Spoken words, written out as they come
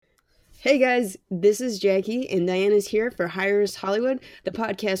Hey guys, this is Jackie, and Diana's here for Hires Hollywood, the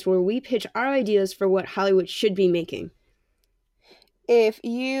podcast where we pitch our ideas for what Hollywood should be making. If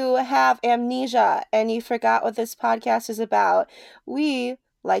you have amnesia and you forgot what this podcast is about, we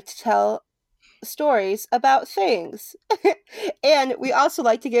like to tell stories about things. And we also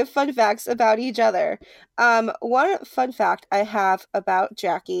like to give fun facts about each other. One fun fact I have about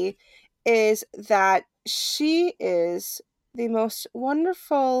Jackie is that she is the most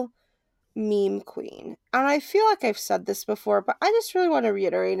wonderful meme queen. And I feel like I've said this before, but I just really want to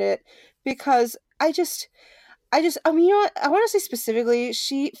reiterate it because you know what? I want to say specifically,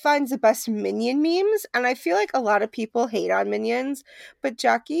 she finds the best Minion memes, and I feel like a lot of people hate on Minions, but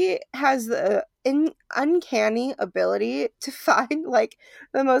Jackie has the uncanny ability to find like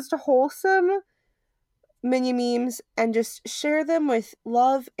the most wholesome Minion memes and just share them with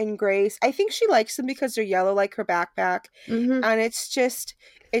love and grace. I think she likes them because they're yellow like her backpack, and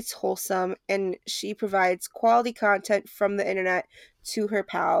it's wholesome, and she provides quality content from the internet to her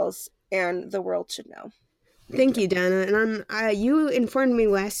pals, and the world should know. Thank you, Dana. And you informed me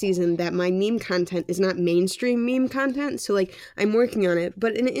last season that my meme content is not mainstream meme content, so I'm working on it.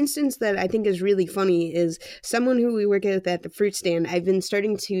 But an instance that I think is really funny is someone who we work with at the fruit stand. I've been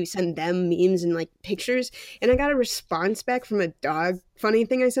starting to send them memes and pictures, and I got a response back from a dog funny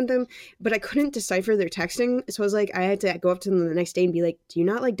thing I sent them, but I couldn't decipher their texting, so I had to go up to them the next day and be like, "Do you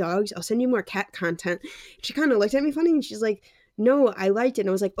not like dogs? I'll send you more cat content." She kind of looked at me funny, and she's like, "No, I liked it." And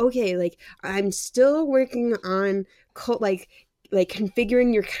I was like, "Okay, I'm still working on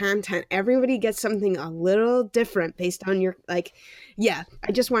configuring your content. Everybody gets something a little different based on your yeah,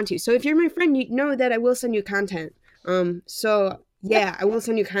 I just want to. So if you're my friend, you know that I will send you content. So yeah, I will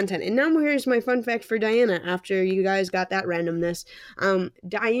send you content." And now here's my fun fact for Diana after you guys got that randomness.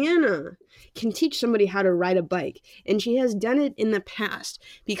 Diana can teach somebody how to ride a bike, and she has done it in the past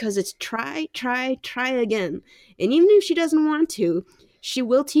because it's try again. And even if she doesn't want to, she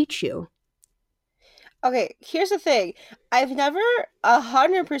will teach you. Okay, here's the thing. I've never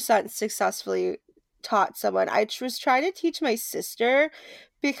 100% successfully taught someone. Was trying to teach my sister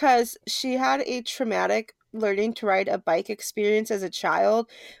because she had a traumatic learning to ride a bike experience as a child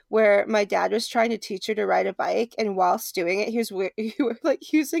where my dad was trying to teach her to ride a bike, and whilst doing it he was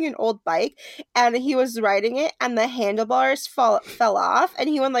using an old bike, and he was riding it and the handlebars fell off, and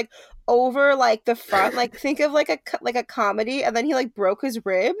he went over the front, think of a comedy, and then he broke his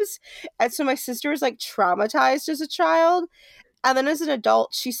ribs. And so my sister was traumatized as a child, and then as an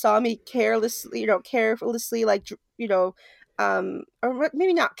adult she saw me carelessly or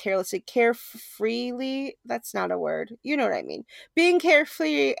maybe not carelessly, carefreely, that's not a word, you know what I mean, being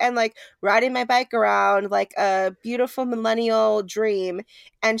carefree and riding my bike around like a beautiful millennial dream.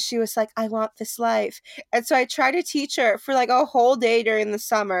 And she was like, "I want this life." And so I tried to teach her for a whole day during the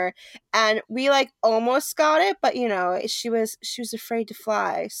summer, and we almost got it, but she was afraid to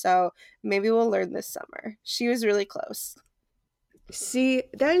fly, so maybe we'll learn this summer. She was really close. See,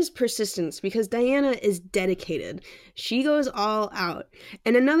 that is persistence because Diana is dedicated. She goes all out.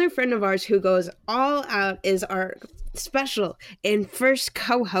 And another friend of ours who goes all out is our special and first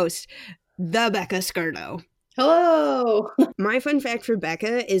co-host, the Becca Skirdo. Hello. My fun fact for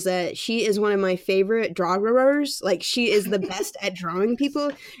Becca is that she is one of my favorite drawers. She is the best at drawing people.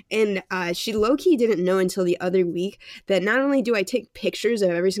 And she low-key didn't know until the other week that not only do I take pictures of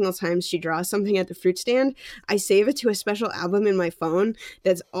every single time she draws something at the fruit stand, I save it to a special album in my phone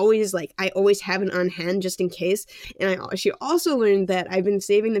that's always I always have it on hand just in case. And she also learned that I've been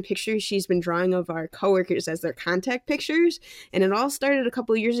saving the pictures she's been drawing of our coworkers as their contact pictures. And it all started a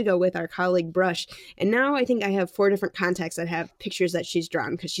couple years ago with our colleague Brush. And now I think I have 4 different contacts that have pictures that she's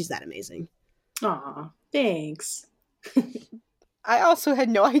drawn because she's that amazing. Aw, thanks. I also had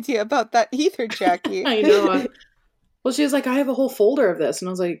no idea about that either, Jackie. I know. Well, she was like, "I have a whole folder of this." And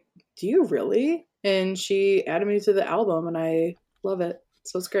I was like, "Do you really?" And she added me to the album, and I love it.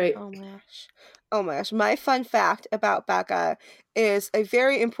 So it's great. Oh my gosh. My fun fact about Becca is a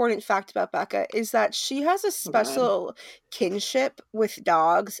very important fact about Becca is that she has a special kinship with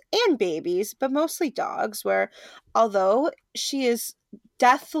dogs and babies, but mostly dogs, where although she is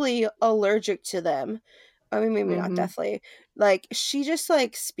deathly allergic to them, I mean, maybe not deathly, she just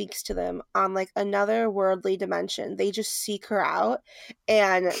speaks to them on another worldly dimension. They just seek her out,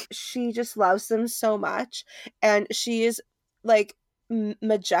 and she just loves them so much. And she is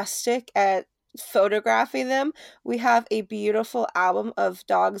majestic at photographing them. We have a beautiful album of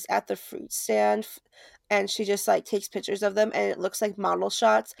dogs at the fruit stand, and she just takes pictures of them, and it looks like model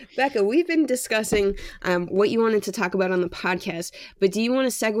shots. Becca, we've been discussing what you wanted to talk about on the podcast, but do you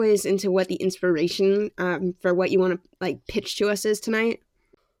want to segue us into what the inspiration for what you want to pitch to us is tonight?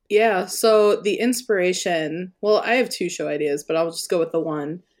 Yeah, so the inspiration, well, I have two show ideas, but I'll just go with the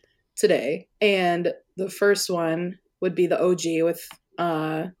one today. And the first one would be the OG with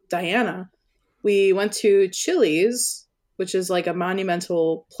Diana. We went to Chili's, which is like a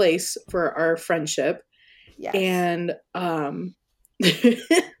monumental place for our friendship. Yes. And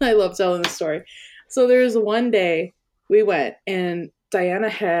I love telling this story. So there was one day we went and Diana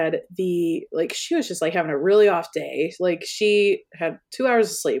had she was just like having a really off day. Like she had 2 hours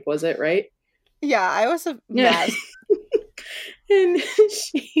of sleep, was it, right? Yeah, I was a Yeah. mess. And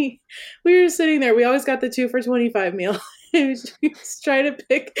we were sitting there. We always got the 2 for $25 meal. And she was trying to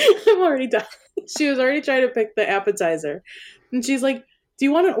pick, I'm already done. She was already trying to pick the appetizer. And she's like, do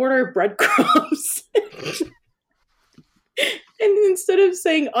you want to order breadcrumbs? And instead of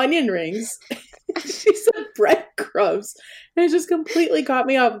saying onion rings, she said breadcrumbs. And it just completely caught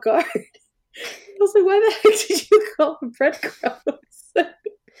me off guard. I was like, why the heck did you call them breadcrumbs? To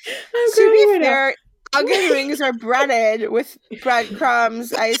be fair, onion rings are breaded with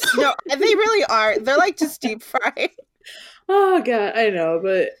breadcrumbs. No, they really are. They're like just deep fried. Oh god, I know,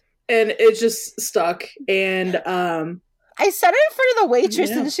 and it just stuck. And I said it in front of the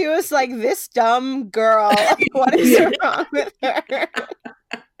waitress, and she was like, "This dumb girl. What is wrong with her?"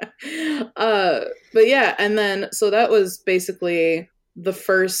 But yeah, and then so that was basically the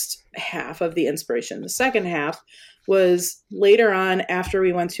first half of the inspiration. The second half was later on after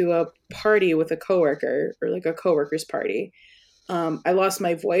we went to a party with a coworker, or like a coworker's party. I lost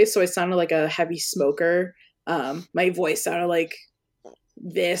my voice, so I sounded like a heavy smoker. My voice sounded like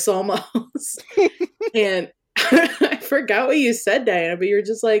this almost. And I forgot what you said, Diana, but you're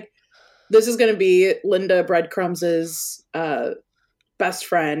just like, this is going to be Linda Breadcrumbs's best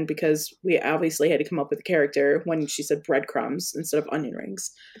friend, because we obviously had to come up with a character when she said breadcrumbs instead of onion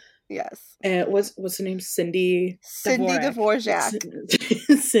rings. Yes. And what's her name? Cindy Dvorak.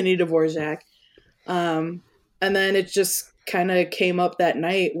 Cindy Dvorak. And then it just kind of came up that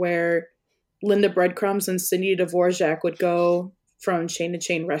night where Linda Breadcrumbs and Cindy Dvorak would go from chain to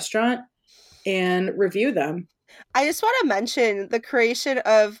chain restaurant and review them. I just want to mention the creation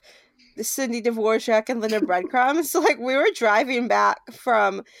of Cindy Dvorak and Linda Breadcrumbs. So, like, we were driving back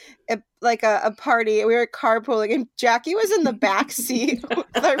from a party. We were carpooling, and Jackie was in the back seat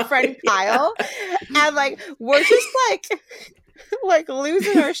with our friend Kyle, and like we're just like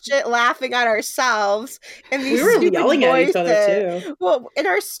losing our shit, laughing at ourselves, and these we were yelling voices. At each other too. Well, in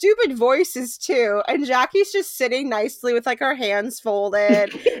our stupid voices too. And Jackie's just sitting nicely with like her hands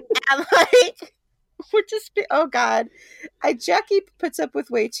folded, and like we're just oh god, Jackie puts up with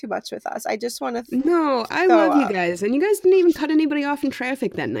way too much with us. I just want to. No, I love you guys, and you guys didn't even cut anybody off in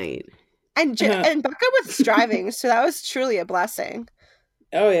traffic that night. And Becca was driving, so that was truly a blessing.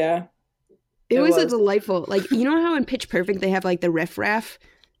 Oh yeah. It was a delightful, like, you know how in Pitch Perfect they have like the riff-raff?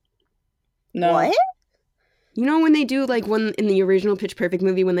 No. What? You know when they do like one in the original Pitch Perfect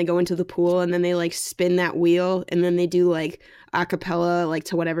movie when they go into the pool and then they like spin that wheel and then they do like a cappella like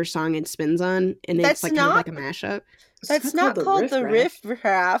to whatever song it spins on, and it's like kind of like a mashup. That's not called the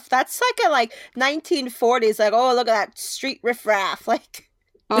riff-raff. That's like a 1940s, like, oh, look at that street riff-raff, like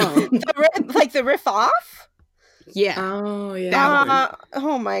the riff off. Yeah. Oh yeah.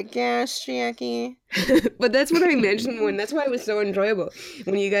 Oh my gosh, Jackie. But that's what I mentioned that's why it was so enjoyable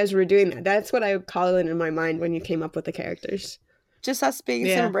when you guys were doing that. That's what I would call it in my mind when you came up with the characters. Just us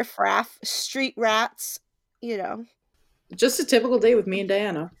being some riff-raff street rats, you know. Just a typical day with me and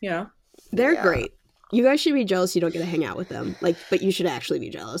Diana, you know. They're great. You guys should be jealous you don't get to hang out with them. Like, but you should actually be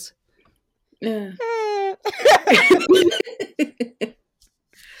jealous. Yeah.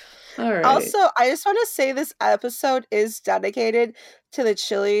 All right. Also, I just want to say this episode is dedicated to the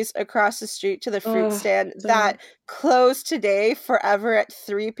Chili's across the street to the fruit stand that closed today forever at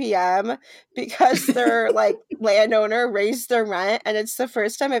 3 p.m. because their landowner raised their rent, and it's the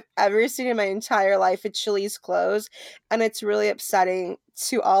first time I've ever seen in my entire life a Chili's close, and it's really upsetting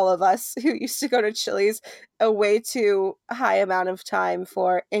to all of us who used to go to Chili's a way too high amount of time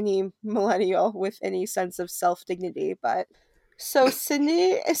for any millennial with any sense of self-dignity, but... So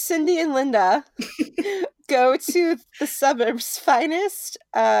Cindy and Linda go to the suburbs' finest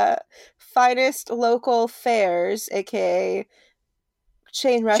local fairs, aka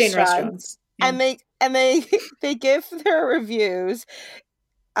chain restaurants. Yeah. And they give their reviews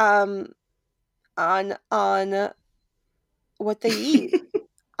on what they eat.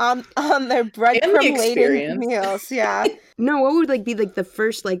 on their breadcrumb laden meals. Yeah. No, what would be the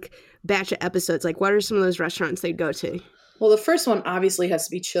first batch of episodes? Like, what are some of those restaurants they'd go to? Well, the first one obviously has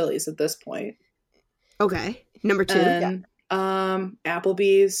to be Chili's at this point. Okay. Number 2. And,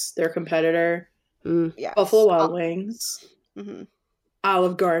 Applebee's, their competitor. Yes. Buffalo Wild Wings. Mm-hmm.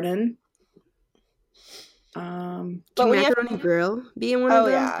 Olive Garden. Can But when you have- Macaroni Grill be in one of Oh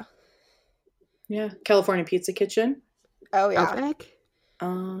them? yeah. Yeah. California Pizza Kitchen. Oh yeah. Outback?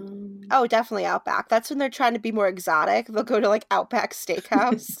 Oh, definitely Outback. That's when they're trying to be more exotic. They'll go to like Outback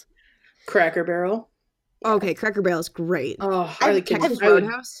Steakhouse. Cracker Barrel. Yeah. Okay, Cracker Barrel is great. Oh, I've- I can. Texas I would.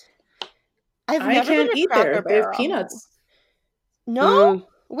 Roadhouse? I've I never been can't to eat Cracker there. They Barrel. have peanuts. No? Oh,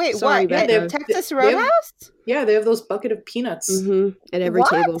 Wait, sorry, what? Yeah, At they have- Texas they have- Roadhouse? Yeah, they have those bucket of peanuts. at every What?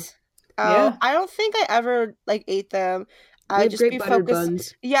 table. Oh, Yeah. I don't think I ever like ate them. They I have just great be buttered focused.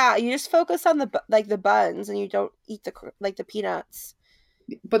 buns. Yeah, you just focus on the buns, and you don't eat the peanuts.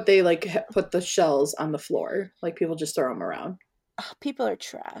 But they like put the shells on the floor. Like people just throw them around. Ugh, people are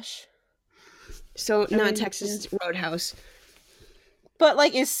trash. So, I not mean, Texas Roadhouse. But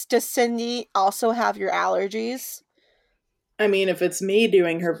like, does Cindy also have your allergies? I mean, if it's me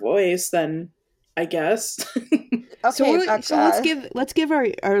doing her voice, then I guess. Okay, let's give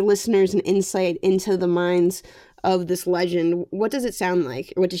our listeners an insight into the minds of this legend. What does it sound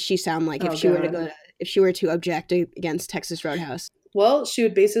like? What does she sound like if Oh, she were to God. if she were to object against Texas Roadhouse? Well, she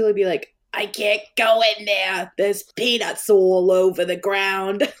would basically be like, I can't go in there. There's peanuts all over the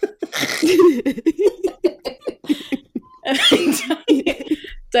ground.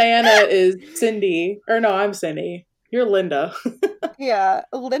 Diana is Cindy. Or no, I'm Cindy. You're Linda. Yeah,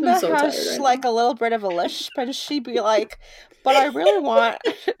 Linda so has tired right like a little bit of a lisp, and she'd be like, "But I really want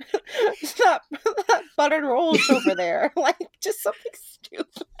that buttered rolls over there, like just something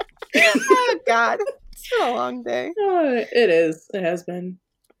stupid." Oh God, it's been a long day. Oh, it is. It has been.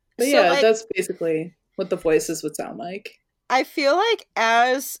 But So, yeah, like- that's basically what the voices would sound like. I feel like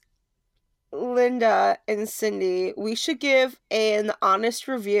as Linda and Cindy, we should give an honest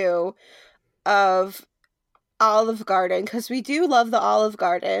review of Olive Garden because we do love the Olive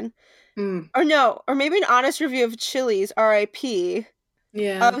Garden. Mm, Or maybe an honest review of Chili's, R.I.P.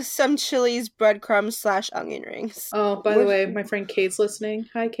 yeah. Of some Chili's breadcrumbs / onion rings. Oh, by the way, my friend Kate's listening.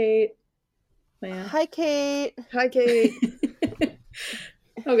 Hi, Kate. Yeah. Hi, Kate. Hi, Kate.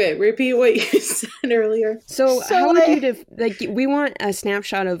 Okay, repeat what you said earlier. So So, how would like- you we want a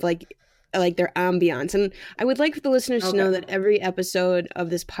snapshot of like their ambiance, and I would like for the listeners to know Okay. that every episode of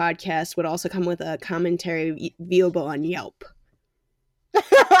this podcast would also come with a commentary viewable on Yelp.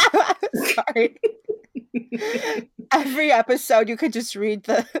 Sorry. Every episode, you could just read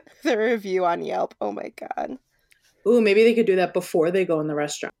the review on Yelp. Oh my God. Ooh, maybe they could do that before they go in the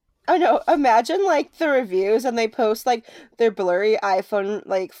restaurant. Oh no, imagine like the reviews and they post like their blurry iPhone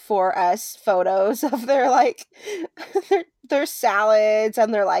like 4S photos of their like their salads,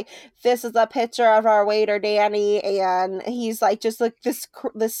 and they're like, this is a picture of our waiter Danny, and he's like just like this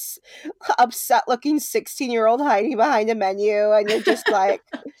upset looking 16-year-old hiding behind a menu, and you're just like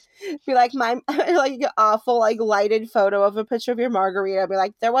be like my like an awful like lighted photo of a picture of your margarita, be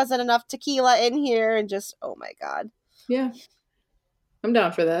like there wasn't enough tequila in here, and just oh my God. Yeah. I'm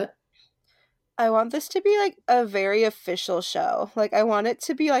down for that. I want this to be like a very official show. Like I want it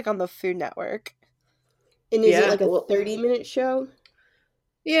to be like on the Food Network. And is Yeah, it like a well- 30-minute show?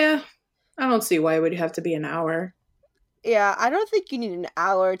 Yeah. I don't see why it would have to be an hour. Yeah, I don't think you need an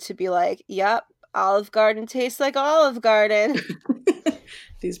hour to be like, yep, Olive Garden tastes like Olive Garden.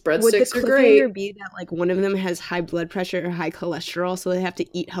 These Would the breadsticks are great. cliffhanger be that like one of them has high blood pressure or high cholesterol, so they have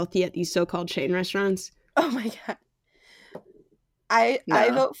to eat healthy at these so-called chain restaurants? Oh my God. I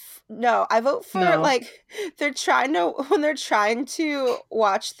No. I vote for No. like when they're trying to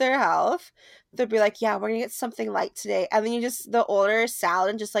watch their health, they'll be like, yeah, we're gonna get something light today, and then they'll order a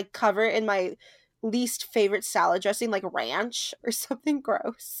salad and just like cover it in my least favorite salad dressing, like ranch or something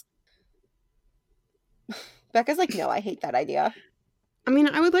gross. Becca's like, no, I hate that idea. I mean,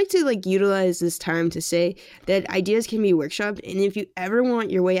 I would like to like utilize this time to say that ideas can be workshopped, and if you ever want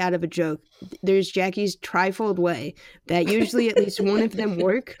your way out of a joke, there's Jackie's trifold way that usually at least one of them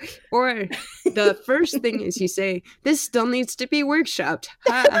work. Or the first thing is you say, "This still needs to be workshopped."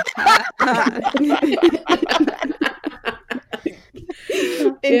 Ha, ha, ha.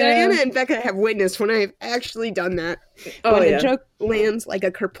 And Yeah. Diana and Becca have witnessed when I've actually done that. Oh, When yeah. a joke lands like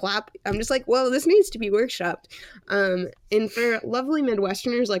a kerplop, I'm just like, well, this needs to be workshopped. And for lovely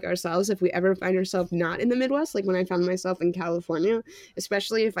Midwesterners like ourselves, if we ever find ourselves not in the Midwest, like when I found myself in California,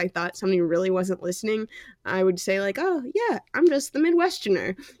 especially if I thought somebody really wasn't listening, I would say like, oh, yeah, I'm just the Midwesterner.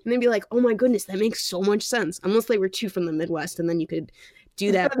 And they'd be like, oh my goodness, that makes so much sense. Unless they were two from the Midwest, and then you could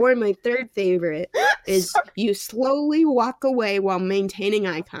do that. Or my third favorite is you slowly walk away while maintaining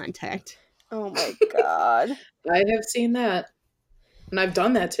eye contact. Oh my God. I have seen that. And I've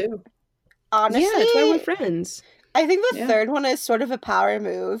done that too. Honestly, Yeah, that's why we're friends. I think the Yeah. third one is sort of a power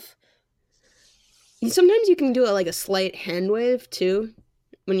move. Sometimes you can do like a slight hand wave too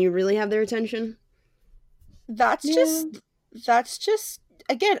when you really have their attention. That's just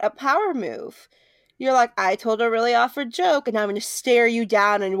again a power move. You're like, I told a really awkward joke, and I'm going to stare you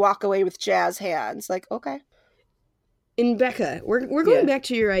down and walk away with jazz hands. Like, okay. And Becca, we're going back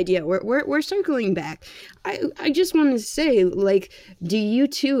to your idea. We're circling back. I just want to say, like, do you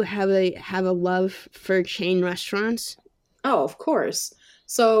two have a love for chain restaurants? Oh, of course.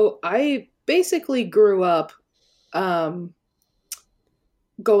 So I basically grew up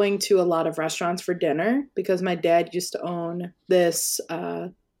going to a lot of restaurants for dinner because my dad used to own this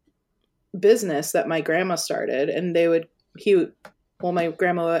business that my grandma started, and my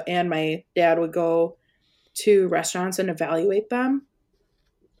grandma and my dad would go to restaurants and evaluate them.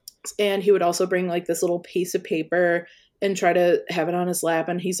 And he would also bring like this little piece of paper and try to have it on his lap,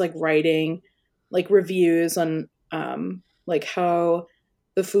 and he's like writing like reviews on like how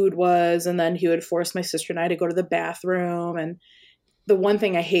the food was, and then he would force my sister and I to go to the bathroom. And the one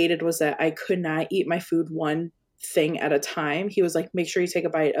thing I hated was that I could not eat my food one thing at a time. He was like, make sure you take a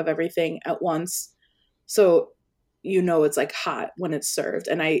bite of everything at once, so it's like hot when it's served.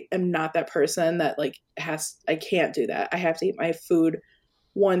 And I am not that person that like I can't do that. I have to eat my food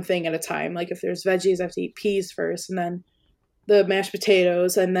one thing at a time. Like if there's veggies, I have to eat peas first, and then the mashed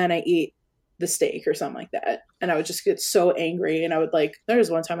potatoes, and then I eat the steak or something like that. And I would just get so angry, and I would like, there was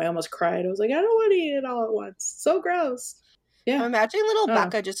one time I almost cried. I was like, I don't want to eat it all at once. So gross. Yeah. I'm imagining little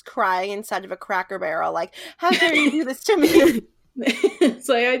Becca just crying inside of a Cracker Barrel, like, how dare you do this to me? It's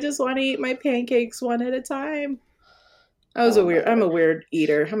like, I just want to eat my pancakes one at a time. I'm a weird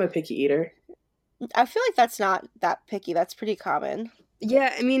eater. I'm a picky eater. I feel like that's not that picky. That's pretty common.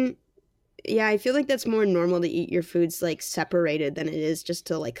 Yeah, I mean, yeah, I feel like that's more normal to eat your foods like separated than it is just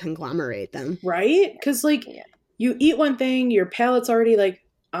to like conglomerate them. Right? Because like you eat one thing, your palate's already like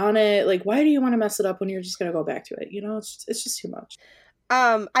on it. Like, why do you want to mess it up when you're just gonna go back to it? It's just too much.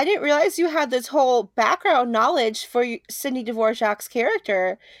 I didn't realize you had this whole background knowledge for Cindy Dvorak's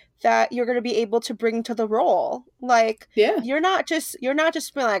character that you're going to be able to bring to the role. Like, you're not just being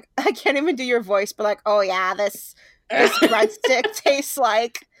like, I can't even do your voice, but like, oh yeah, this breadstick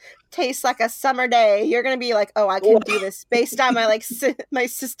tastes like a summer day. You're going to be like, oh, I can do this based on my like my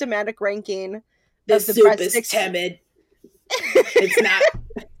systematic ranking. This soup is timid.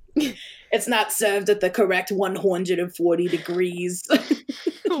 It's not served at the correct 140 degrees.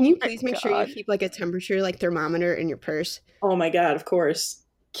 Can you please make sure you keep like a temperature like thermometer in your purse? Oh my god, of course.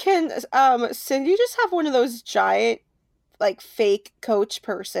 Can Cindy just have one of those giant like fake Coach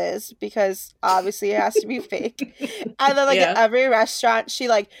purses, because obviously it has to be fake. And then like at every restaurant she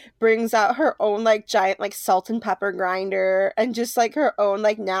like brings out her own like giant like salt and pepper grinder and just like her own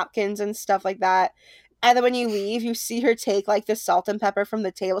like napkins and stuff like that. And then when you leave, you see her take like the salt and pepper from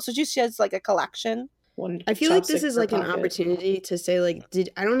the table. So she has like a collection. I feel like this is like an opportunity to say like,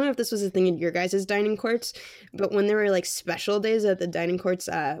 I don't know if this was a thing in your guys' dining courts, but when there were like special days at the dining courts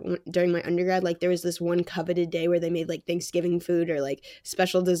during my undergrad, like there was this one coveted day where they made like Thanksgiving food or like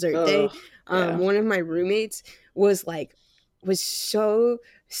special dessert day. One of my roommates was so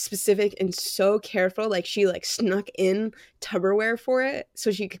specific and so careful. Like she like snuck in Tupperware for it so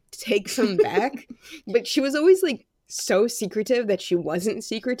she could take some back. But she was always like so secretive that she wasn't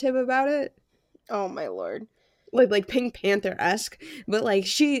secretive about it. Oh my lord. Like Pink Panther-esque. But like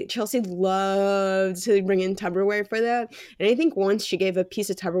Chelsea loved to bring in Tupperware for that. And I think once she gave a piece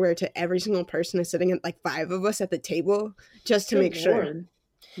of Tupperware to every single person sitting at like 5 of us at the table just to make sure.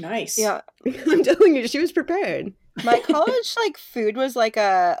 Nice. Yeah. I'm telling you, she was prepared. My college like food was like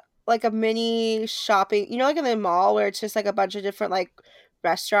a mini shopping, like in the mall where it's just like a bunch of different like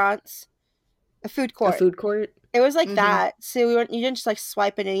restaurants. A food court. It was like that. So you didn't just like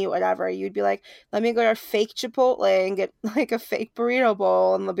swipe it and eat whatever. You'd be like, let me go to a fake Chipotle and get like a fake burrito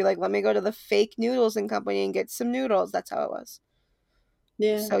bowl, and they'll be like, let me go to the fake Noodles and Company and get some noodles. That's how it was.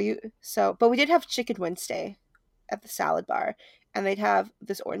 Yeah. But we did have Chicken Wednesday at the salad bar, and they'd have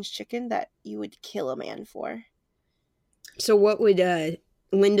this orange chicken that you would kill a man for. So what would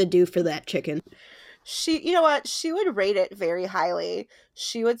Linda do for that chicken? She would rate it very highly.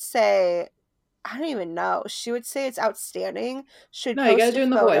 She would say, I don't even know. She would say it's outstanding. You gotta do it in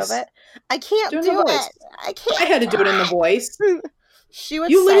the voice. I can't do it. I can't. I had to do it in the voice.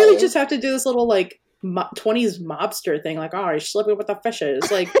 You literally just have to do this little like 20s mobster thing, like, oh, you're slipping with the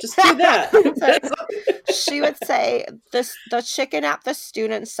fishes. Like, just do that. She would say the chicken at the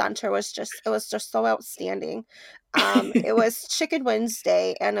student center was just so outstanding. It was Chicken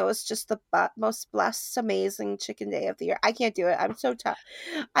Wednesday, and it was just the most blessed, amazing chicken day of the year. I can't do it. I'm so tough.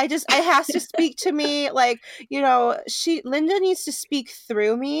 It has to speak to me. Like, Linda needs to speak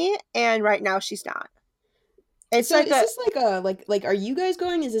through me, and right now she's not. It's So like is this like a like are you guys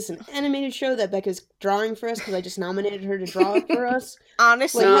going? Is this an animated show that Becca's drawing for us because I just nominated her to draw it for us?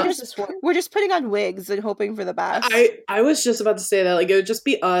 honestly, Like, No. how does this work? we're just putting on wigs and hoping for the best. I was just about to say that, like, it would just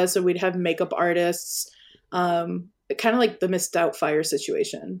be us, and we'd have makeup artists, kind of like the Miss Doubtfire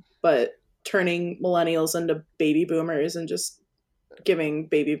situation, but turning millennials into baby boomers and just giving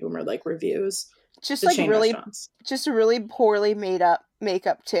baby boomer like reviews just to like chain really, restaurants. just really poorly made up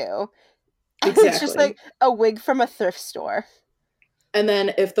makeup too. It's just Exactly. like a wig from a thrift store. And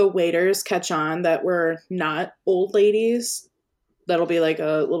then if the waiters catch on that we're not old ladies, that'll be like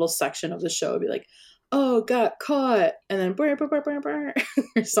a little section of the show. It'll be like, oh, got caught. And then brr, brr, brr, brr, brr,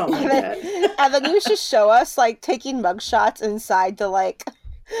 or something like that. And then you should show us like taking mugshots inside the like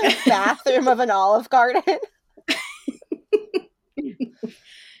bathroom of an Olive Garden.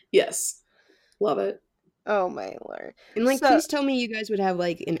 Yes. Love it. Oh my lord. And like, So- please tell me you guys would have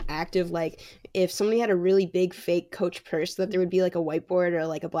like an active, like, if somebody had a really big fake Coach purse, that there would be like a whiteboard or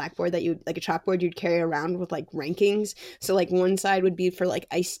like a blackboard that you like a chalkboard you'd carry around with like rankings. So like one side would be for like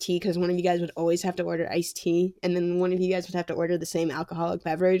iced tea because one of you guys would always have to order iced tea, and then one of you guys would have to order the same alcoholic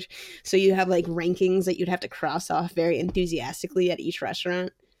beverage. So you have like rankings that you'd have to cross off very enthusiastically at each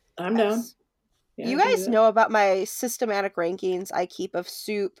restaurant. I'm down. Yes. Yeah, You I can do guys that. know about my systematic rankings I keep of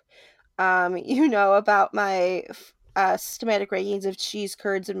soup. You know about my systematic rankings of cheese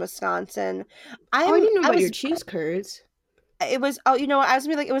curds in Wisconsin. I didn't know about was, your cheese curds. It was oh, you know, I was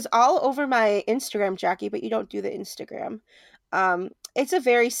gonna be like, it was all over my Instagram, Jackie, but you don't do the Instagram. It's a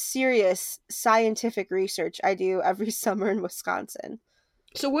very serious scientific research I do every summer in Wisconsin.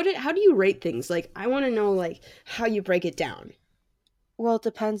 So how do you rate things? Like, I want to know like how you break it down. Well, it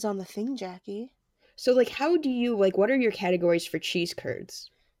depends on the thing, Jackie. So like, how do you like? What are your categories for cheese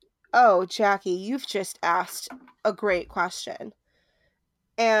curds? Oh, Jackie, you've just asked a great question.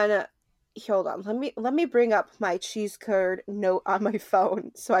 And hold on, let me bring up my cheese curd note on my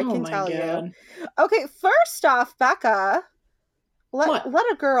phone so I Oh can my tell you. God. Okay, first off, Becca, What?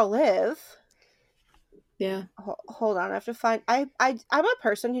 let a girl live. Yeah. Hold on, I have to find. I'm a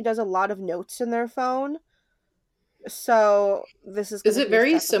person who does a lot of notes in their phone, so this is. Is gonna it be a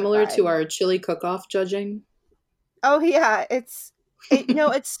very step similar to aside. our chili cook-off judging? Oh yeah, it's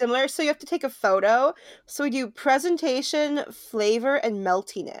similar. So you have to take a photo. So we do presentation, flavor, and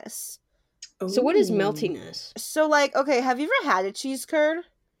meltiness. So what is Ooh. meltiness? So like, okay, have you ever had a cheese curd?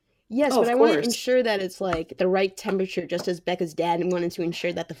 Yes, Oh, but of I want to course. ensure that it's like the right temperature, just as Becca's dad wanted to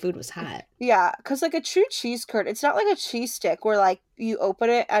ensure that the food was hot. Yeah, because like a true cheese curd, it's not like a cheese stick where like you open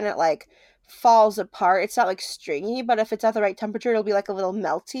it and it like falls apart. It's not like stringy, but if it's at the right temperature, it'll be like a little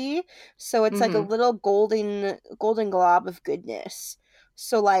melty. So it's like a Mhm. little golden glob of goodness.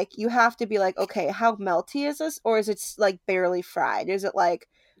 So like you have to be like, okay, how melty is this? Or is it like barely fried? Is it like,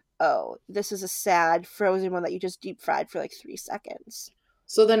 oh, this is a sad frozen one that you just deep fried for like 3 seconds?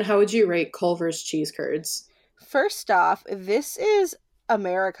 So then how would you rate Culver's cheese curds? First off, this is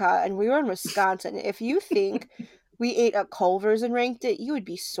America and we were in Wisconsin. If you think we ate at Culver's and ranked it, you would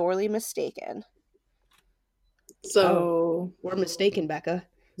be sorely mistaken. So We're mistaken, Becca.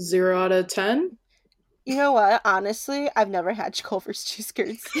 0 out of 10? You know what? Honestly, I've never had Culver's cheese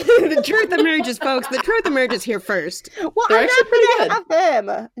curds. The truth emerges, folks. The truth emerges here first. Well, They're I'm actually not pretty gonna good. have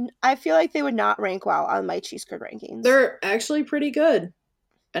them. I feel like they would not rank well on my cheese curd rankings. They're actually pretty good.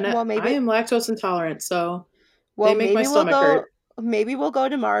 And Well, maybe- I am lactose intolerant, so well, they make my maybe stomach hurt. Maybe we'll go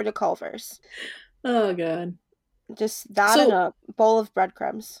tomorrow to Culver's. Oh god. Just that So- and a bowl of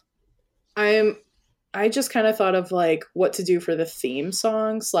breadcrumbs. I just kind of thought of like what to do for the theme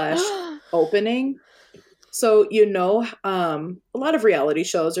song / opening. So a lot of reality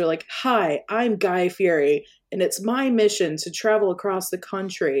shows are like, "Hi, I'm Guy Fieri, and it's my mission to travel across the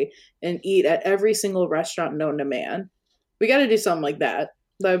country and eat at every single restaurant known to man." We got to do something like that.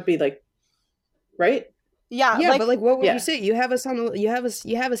 That would be like, right? Yeah, Yeah, but like, what would yeah. you say? You have us you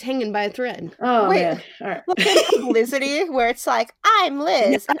have us hanging by a thread. Oh Wait. man, all right. like publicity where it's like, I'm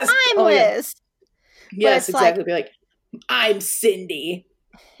Liz and Yes. I'm Oh, yeah. Liz Yes, it's like- exactly. Be like, "I'm Cindy,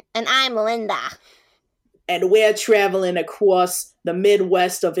 and I'm Linda. and we're traveling across the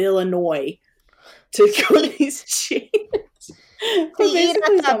Midwest of Illinois to go to these chains." We eat Basically at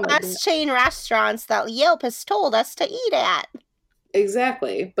the something like best chain restaurants that Yelp has told us to eat at.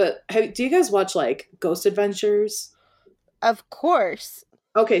 Exactly. But do you guys watch like Ghost Adventures? Of course.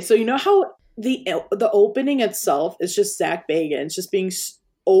 Okay, so you know how the opening itself is just Zach Bagans just being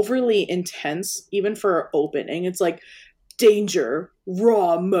overly intense, even for our opening. It's like danger,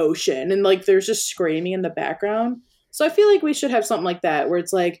 raw emotion, and like there's just screaming in the background. So I feel like we should have something like that where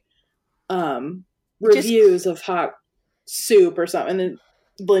it's like reviews of hot soup or something, and then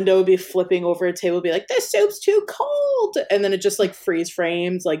Linda would be flipping over a table, be like, "This soup's too cold," and then it just like freeze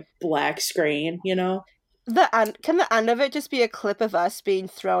frames, like black screen, you know. Can the end of it just be a clip of us being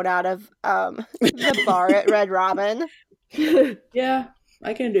thrown out of the bar at Red Robin? Yeah,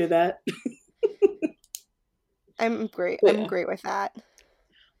 I can do that. I'm great. Yeah. I'm great with that.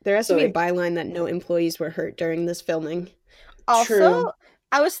 There has to be a byline that no employees were hurt during this filming. Also, True.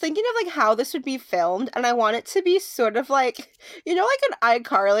 I was thinking of like how this would be filmed, and I want it to be sort of like, you know, like an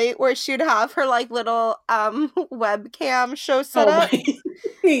iCarly, where she'd have her like little webcam show set up.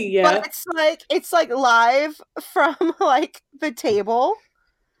 Yeah. But it's like live from like the table.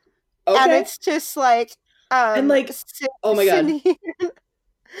 Okay. And it's just like and like oh my god.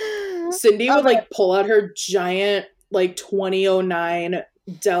 Cindy would like pull out her giant like 2009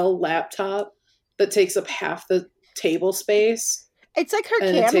 Dell laptop that takes up half the table space. It's like her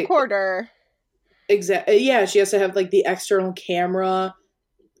camcorder. Exactly. Yeah, she has to have like the external camera,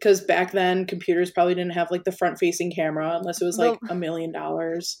 because back then computers probably didn't have like the front facing camera unless it was like $1 million.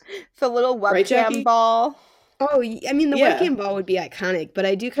 The little webcam right, ball. Oh, I mean, the webcam ball would be iconic, but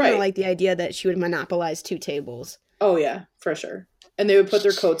I do kind of like the idea that she would monopolize 2 tables. Oh yeah, for sure. And they would put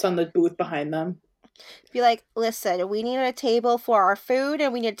their coats on the booth behind them. Be like, listen, we need a table for our food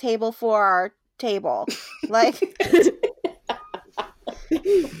and we need a table for our table. Like,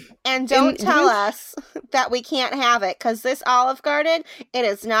 and don't tell us that we can't have it, because this Olive Garden, it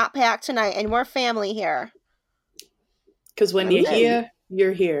is not packed tonight, and we're family here. Because when you're here,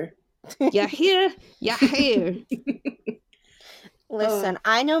 you're here. You're here, you're here. Listen,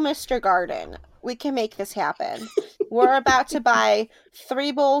 I know Mr. Garden. We can make this happen. We're about to buy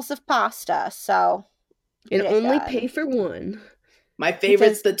 3 bowls of pasta, so... And only pay for 1. My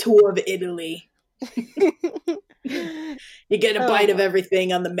favorite's the tour of Italy. You get a bite of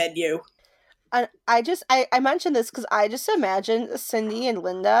everything on the menu. I mentioned this because I just imagine Cindy and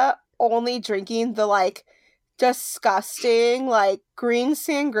Linda only drinking the like disgusting like green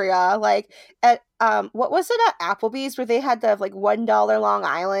sangria, like at what was it at Applebee's where they had the like $1 Long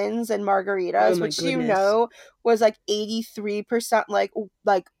Islands and margaritas, which goodness. You know was like 83%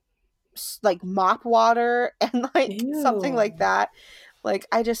 like mop water and like something like that. Like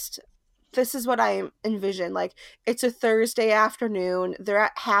this is what I envision. Like, it's a Thursday afternoon. They're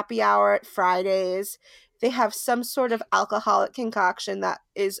at happy hour at Fridays. They have some sort of alcoholic concoction that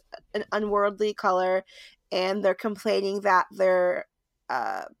is an unworldly color, and they're complaining that their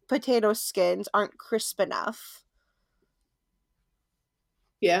potato skins aren't crisp enough.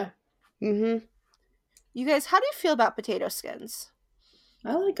 Yeah. Mm-hmm. You guys, how do you feel about potato skins?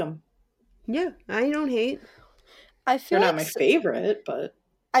 I like them. Yeah, I don't hate. I feel they're not my favorite, but...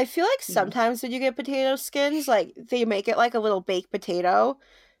 I feel like sometimes when you get potato skins, like, they make it like a little baked potato.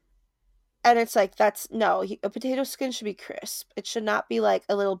 And it's like, a potato skin should be crisp. It should not be like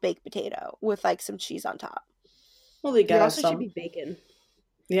a little baked potato with like some cheese on top. Well, they got it also should be bacon.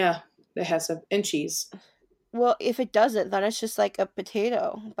 Yeah, it has some, and cheese. Well, if it doesn't, then it's just like a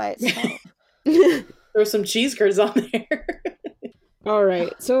potato by itself. There's some cheese curds on there. All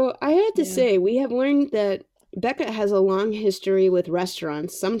right. So I had to say, we have learned that Becca has a long history with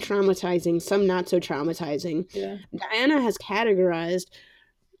restaurants, some traumatizing, some not so traumatizing. Yeah. Diana has categorized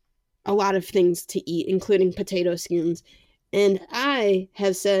a lot of things to eat, including potato skins. And I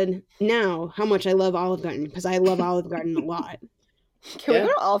have said now how much I love Olive Garden, because I love Olive Garden a lot. Can we go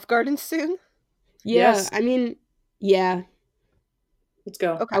to Olive Garden soon? Yeah, yes. I mean, yeah. Let's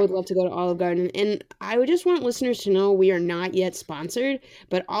go. Okay. I would love to go to Olive Garden. And I would just want listeners to know we are not yet sponsored,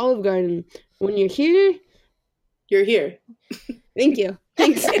 but Olive Garden, when you're here... You're here. Thank you.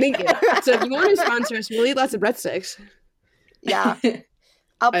 Thanks. Thank you. So if you want to sponsor us, we'll eat lots of breadsticks. Yeah.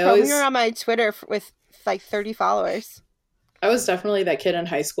 I'll promote you on my Twitter with like 30 followers. I was definitely that kid in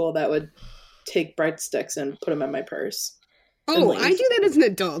high school that would take breadsticks and put them in my purse. Oh, I do that as an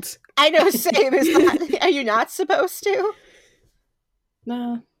adult. I know, same. Are you not supposed to?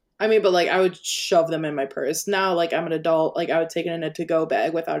 No. I mean, but like I would shove them in my purse. Now, like I'm an adult, like I would take it in a to-go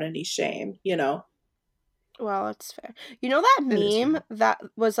bag without any shame, you know? Well, that's fair. You know that meme that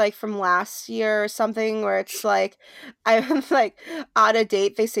was like from last year or something where it's like, I'm like on a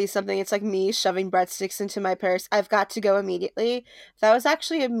date, they say something, it's like me shoving breadsticks into my purse. I've got to go immediately. That was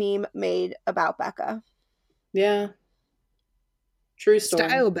actually a meme made about Becca. Yeah. True story.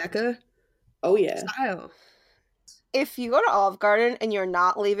 Style, Becca. Oh, yeah. Style. If you go to Olive Garden and you're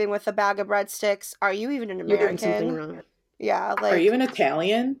not leaving with a bag of breadsticks, are you even an American? You're doing something wrong. Yeah, like... Are you an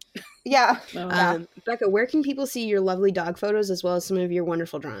Italian? Yeah. Becca, where can people see your lovely dog photos as well as some of your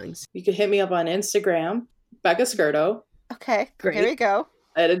wonderful drawings? You can hit me up on Instagram, Becca Skirto. Okay, great. Here we go.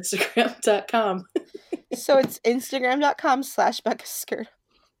 At Instagram.com. So it's Instagram.com/Becca Skirto.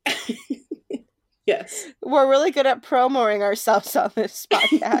 Yes. We're really good at promoting ourselves on this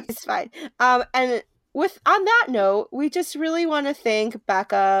podcast. It's fine. And on that note, we just really want to thank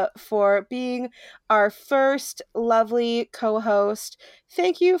Becca for being our first lovely co-host.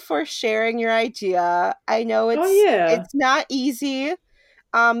 Thank you for sharing your idea. I know it's not easy,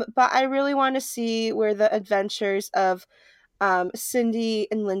 but I really want to see where the adventures of Cindy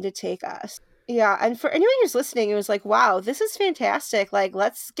and Linda take us. Yeah, and for anyone who's listening, it was like, wow, this is fantastic. Like,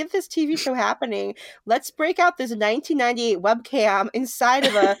 let's get this TV show happening. Let's break out this 1998 webcam inside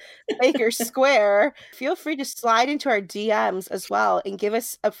of a Baker Square. Feel free to slide into our DMs as well and give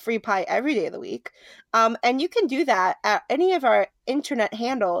us a free pie every day of the week. And you can do that at any of our internet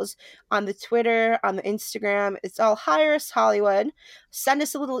handles on the Twitter, on the Instagram. It's all Hire Us Hollywood. Send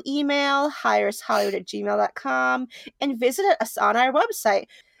us a little email, hireushollywood@gmail.com, and visit us on our website.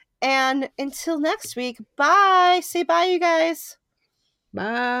 And until next week, bye. Say bye, you guys.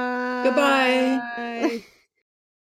 Bye. Goodbye.